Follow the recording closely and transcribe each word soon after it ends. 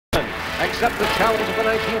accept the challenge of the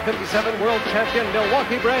 1957 World Champion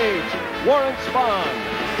Milwaukee Braves, Warren Spahn,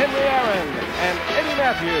 Henry Aaron, and Eddie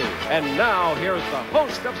Matthews. And now, here's the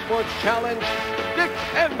host of Sports Challenge, Dick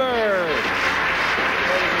Enberg.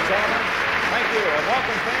 Ladies and gentlemen, thank you, and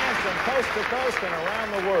welcome fans from coast to coast and around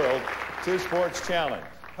the world to Sports Challenge.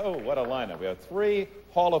 Oh, what a lineup. We have three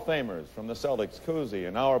Hall of Famers from the Celtics, Cousy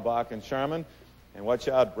and Auerbach and Sharman. And watch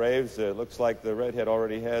out, Braves. It looks like the redhead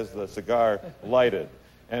already has the cigar lighted.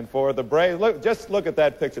 And for the Braves, just look at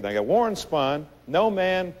that picture. Now, you got Warren Spahn. No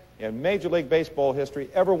man in Major League Baseball history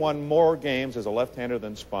ever won more games as a left-hander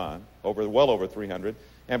than Spahn, well over 300.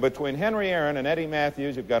 And between Henry Aaron and Eddie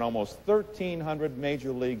Matthews, you've got almost 1,300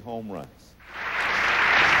 Major League home runs.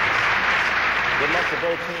 Good luck to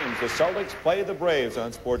both teams. The Celtics play the Braves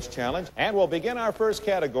on Sports Challenge. And we'll begin our first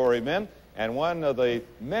category, men, and one of the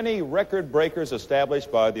many record breakers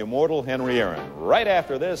established by the immortal Henry Aaron. Right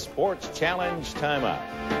after this Sports Challenge timeout.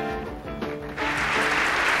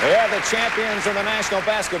 We have the champions of the National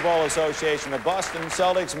Basketball Association, the Boston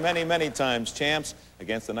Celtics, many, many times champs,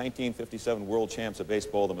 against the 1957 world champs of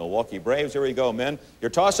baseball, the Milwaukee Braves. Here we go, men. Your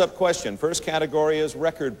toss-up question. First category is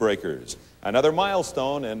record breakers. Another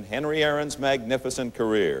milestone in Henry Aaron's magnificent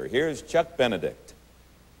career. Here's Chuck Benedict.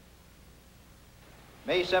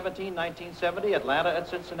 May 17, 1970, Atlanta at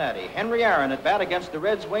Cincinnati. Henry Aaron at bat against the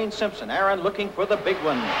Reds' Wayne Simpson. Aaron looking for the big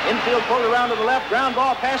one. Infield pulled around to the left, ground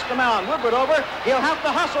ball past the mound. Woodward over. He'll have to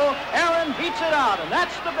hustle. Aaron beats it out, and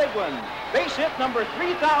that's the big one. Base hit number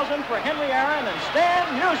 3,000 for Henry Aaron, and Stan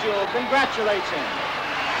Musial congratulates him.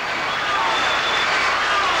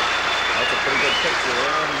 That's a pretty good picture.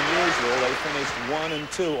 Aaron and Musial, they finished 1 and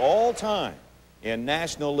 2 all time in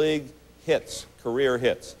National League hits, career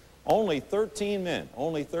hits. Only 13 men,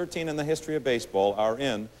 only 13 in the history of baseball are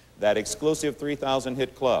in that exclusive 3,000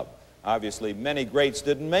 hit club. Obviously, many greats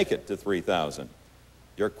didn't make it to 3,000.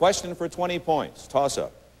 Your question for 20 points,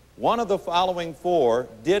 toss-up. One of the following four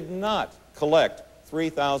did not collect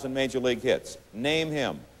 3,000 Major League hits. Name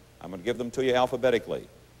him. I'm going to give them to you alphabetically.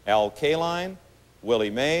 Al Kaline,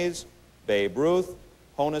 Willie Mays, Babe Ruth,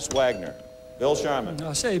 Honus Wagner. Bill Sharman.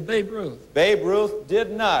 I'll say Babe Ruth. Babe Ruth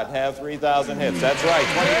did not have 3,000 hits. That's right.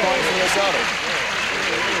 20 points for the Celtics.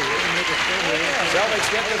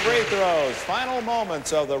 Celtics get the free throws. Final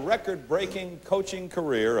moments of the record-breaking coaching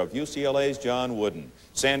career of UCLA's John Wooden.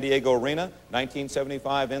 San Diego Arena,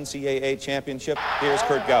 1975 NCAA championship. Here's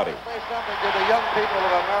Kurt Gowdy. Say something to the young people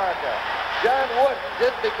of America. John Wooden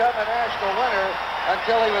didn't become a national winner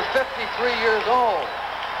until he was 53 years old.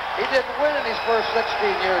 He didn't win in his first 16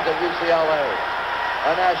 years at UCLA,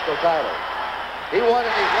 a national title. He won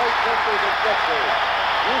in his late 50s and 60s.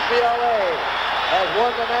 UCLA has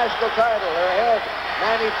won the national title. They're ahead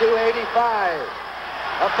 92-85.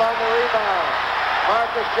 Up on the rebound,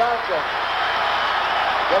 Marcus Johnson.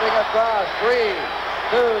 Getting across, 3,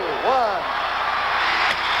 2, 1.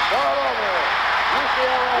 Ball over,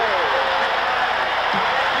 UCLA.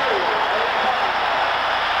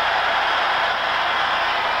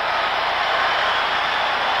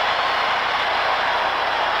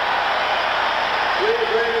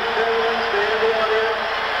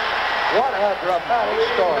 What a dramatic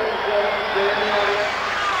story.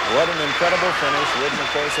 What an incredible finish. Wooden, of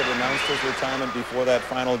course, had announced his retirement before that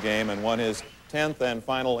final game and won his 10th and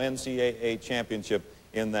final NCAA championship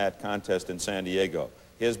in that contest in San Diego.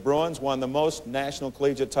 His Bruins won the most national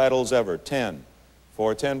collegiate titles ever, 10.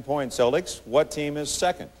 For 10 points, Celtics, what team is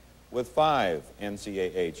second with 5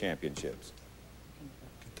 NCAA championships?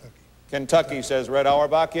 Kentucky, says Red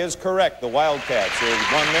Auerbach, is correct. The Wildcats who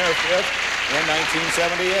won their 5th in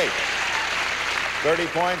 1978. 30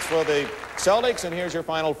 points for the Celtics, and here's your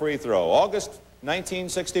final free throw. August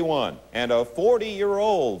 1961, and a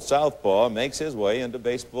 40-year-old southpaw makes his way into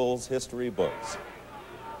baseball's history books.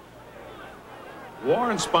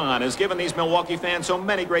 Warren Spahn has given these Milwaukee fans so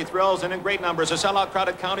many great thrills and in great numbers. A sellout crowd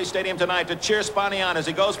at County Stadium tonight to cheer Spahny on as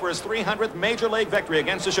he goes for his 300th Major League victory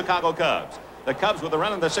against the Chicago Cubs. The Cubs, with a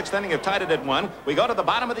run in the 6th inning, have tied it at 1. We go to the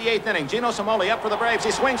bottom of the 8th inning. Gino Cimoli up for the Braves.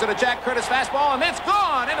 He swings at a Jack Curtis fastball, and it's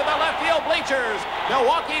gone into the left field bleachers.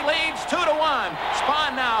 Milwaukee leads 2-1.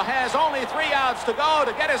 Spahn now has only 3 outs to go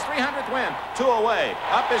to get his 300th win. 2 away.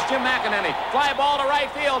 Up is Jim McEnany. Fly ball to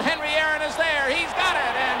right field. Henry Aaron is there. He's got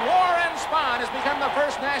it. And Warren Spahn has become the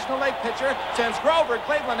first National League pitcher since Grover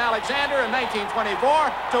Cleveland Alexander in 1924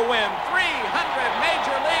 to win 300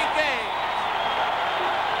 Major League games.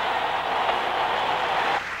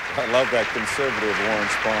 I love that conservative Warren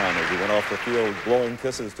Spahn as he went off the field blowing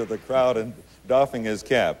kisses to the crowd and doffing his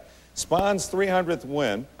cap. Spahn's 300th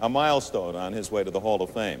win, a milestone on his way to the Hall of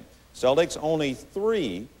Fame. Celtics only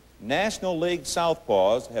 3 National League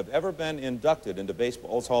southpaws have ever been inducted into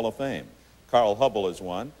baseball's Hall of Fame. Carl Hubbell is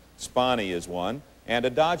one, Spanny is one, and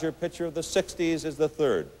a Dodger pitcher of the 60s is the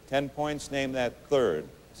third. 10 points, name that third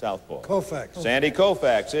southpaw. Koufax. Sandy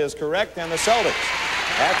Koufax is correct, and the Celtics,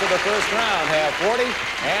 after the first round, have 40,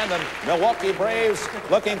 and the Milwaukee Braves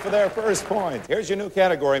looking for their first point. Here's your new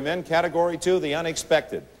category, men. Category 2, the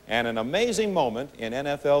unexpected, and an amazing moment in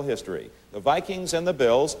NFL history. The Vikings and the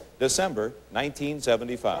Bills, December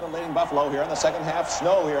 1975. Late in Buffalo here in the second half.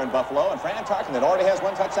 Snow here in Buffalo. And Fran Tarkenton already has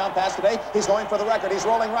one touchdown pass today. He's going for the record. He's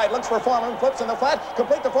rolling right. Looks for Foreman. Flips in the flat.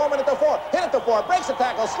 Complete to Foreman at the 4. Hit at the 4. Breaks the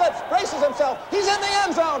tackle. Slips. Braces himself. He's in the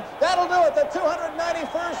end zone. That'll do it. The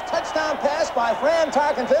 291st touchdown pass by Fran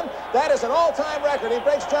Tarkenton. That is an all-time record. He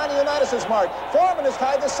breaks Johnny Unitas's mark. Foreman has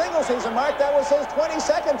tied the single-season mark. That was his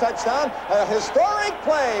 22nd touchdown. A historic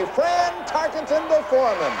play. Fran Tarkenton to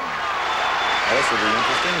Foreman. Well, this will be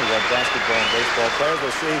interesting. We've got basketball and baseball players.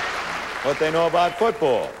 We'll see what they know about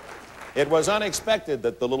football. It was unexpected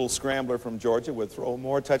that the little scrambler from Georgia would throw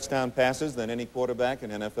more touchdown passes than any quarterback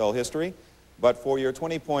in NFL history. But for your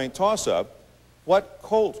 20-point toss-up, what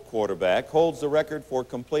Colt quarterback holds the record for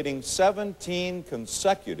completing 17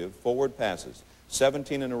 consecutive forward passes?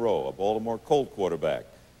 17 in a row, a Baltimore Colt quarterback.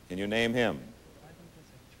 Can you name him?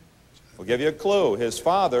 We'll give you a clue. His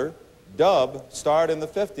father, Dub, starred in the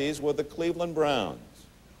 50s with the Cleveland Browns.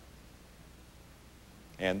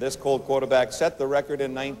 And this Colt quarterback set the record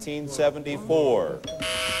in 1974.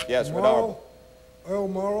 Yes, Morrill. Earl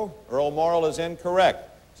Morrill. Earl Morrill is incorrect.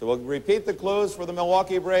 So we'll repeat the clues for the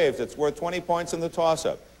Milwaukee Braves. It's worth 20 points in the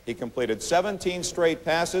toss-up. He completed 17 straight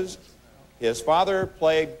passes. His father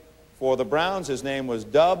played for the Browns. His name was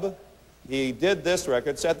Dub. He did this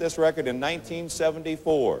record, set this record in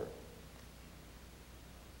 1974.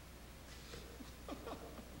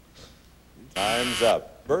 Time's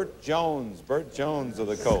up. Burt Jones of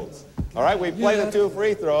the Colts. All right, we play the two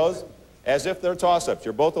free throws as if they're toss-ups.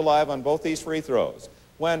 You're both alive on both these free throws.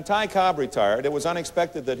 When Ty Cobb retired, it was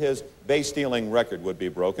unexpected that his base-stealing record would be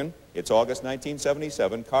broken. It's August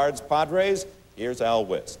 1977. Cards Padres. Here's Al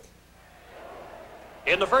Wisk.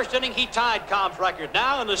 In the first inning, he tied Cobb's record.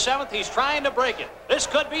 Now in the seventh, he's trying to break it. This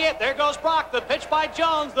could be it. There goes Brock. The pitch by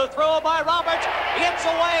Jones. The throw by Roberts. It's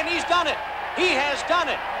away, and he's done it. He has done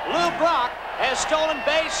it. Lou Brock has stolen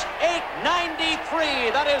base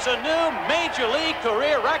 893. That is a new Major League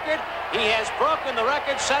career record. He has broken the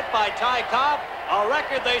record set by Ty Cobb, a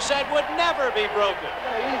record they said would never be broken.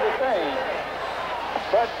 Easy thing,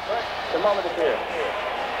 but the moment is here.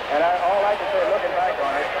 And all I can say, looking back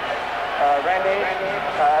on it, Randy,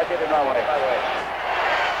 I did it my way.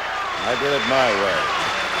 I did it my way.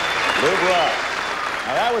 Lou Brock.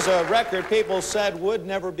 Now that was a record people said would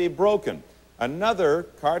never be broken. Another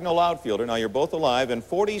Cardinal outfielder, now you're both alive, in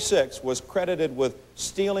 '46 was credited with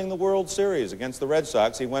stealing the World Series against the Red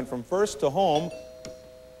Sox. He went from first to home.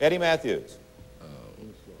 Eddie Matthews.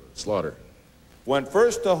 Slaughter. Went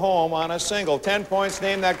first to home on a single. 10 points,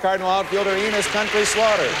 named that Cardinal outfielder, Enos Country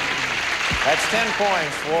Slaughter. That's 10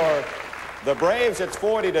 points for the Braves. It's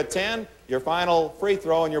 40-10. Your final free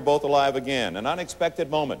throw, and you're both alive again. An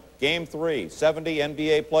unexpected moment. Game 3, 70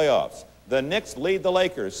 NBA playoffs. The Knicks lead the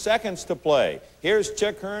Lakers, seconds to play. Here's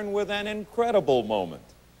Chick Hearn with an incredible moment.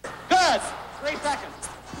 Good. 3 seconds.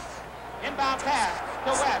 Inbound pass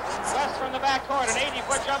to West. West from the backcourt, an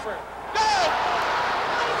 80-foot jumper. Good.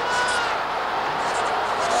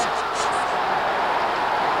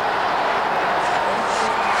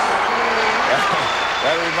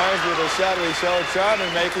 That reminds me of the shot we showed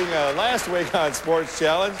Charmin making last week on Sports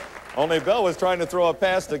Challenge. Only Bill was trying to throw a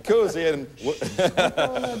pass to Cousy,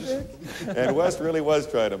 and West really was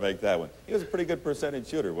trying to make that one. He was a pretty good percentage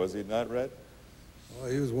shooter, was he not, Red? Oh,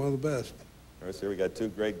 he was one of the best. All right, so we got two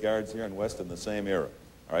great guards here, and West in the same era.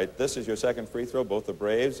 All right, this is your second free throw, both the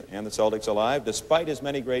Braves and the Celtics alive. Despite his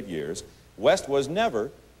many great years, West was never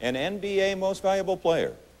an NBA Most Valuable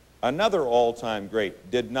Player. Another all-time great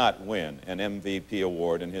did not win an MVP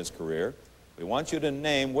award in his career. We want you to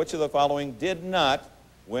name which of the following did not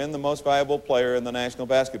win the Most Valuable Player in the National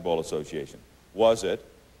Basketball Association. Was it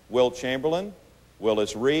Wilt Chamberlain,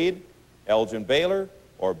 Willis Reed, Elgin Baylor,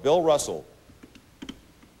 or Bill Russell?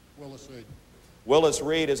 Willis Reed. Willis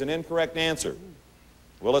Reed is an incorrect answer.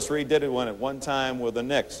 Willis Reed did win at one time with the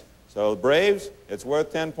Knicks. So the Braves, it's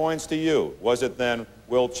worth 10 points to you. Was it then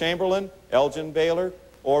Wilt Chamberlain, Elgin Baylor,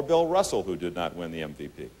 or Bill Russell who did not win the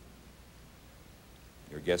MVP?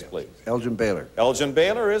 Your guess, please. Elgin Baylor. Elgin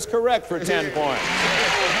Baylor is correct for 10 points.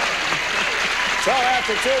 So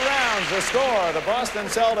after 2 rounds, the score, the Boston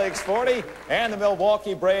Celtics 40 and the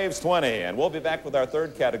Milwaukee Braves 20. And we'll be back with our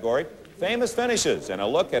third category. famous finishes and a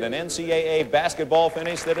look at an NCAA basketball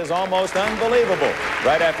finish that is almost unbelievable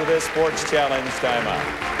right after this Sports Challenge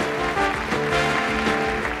timeout.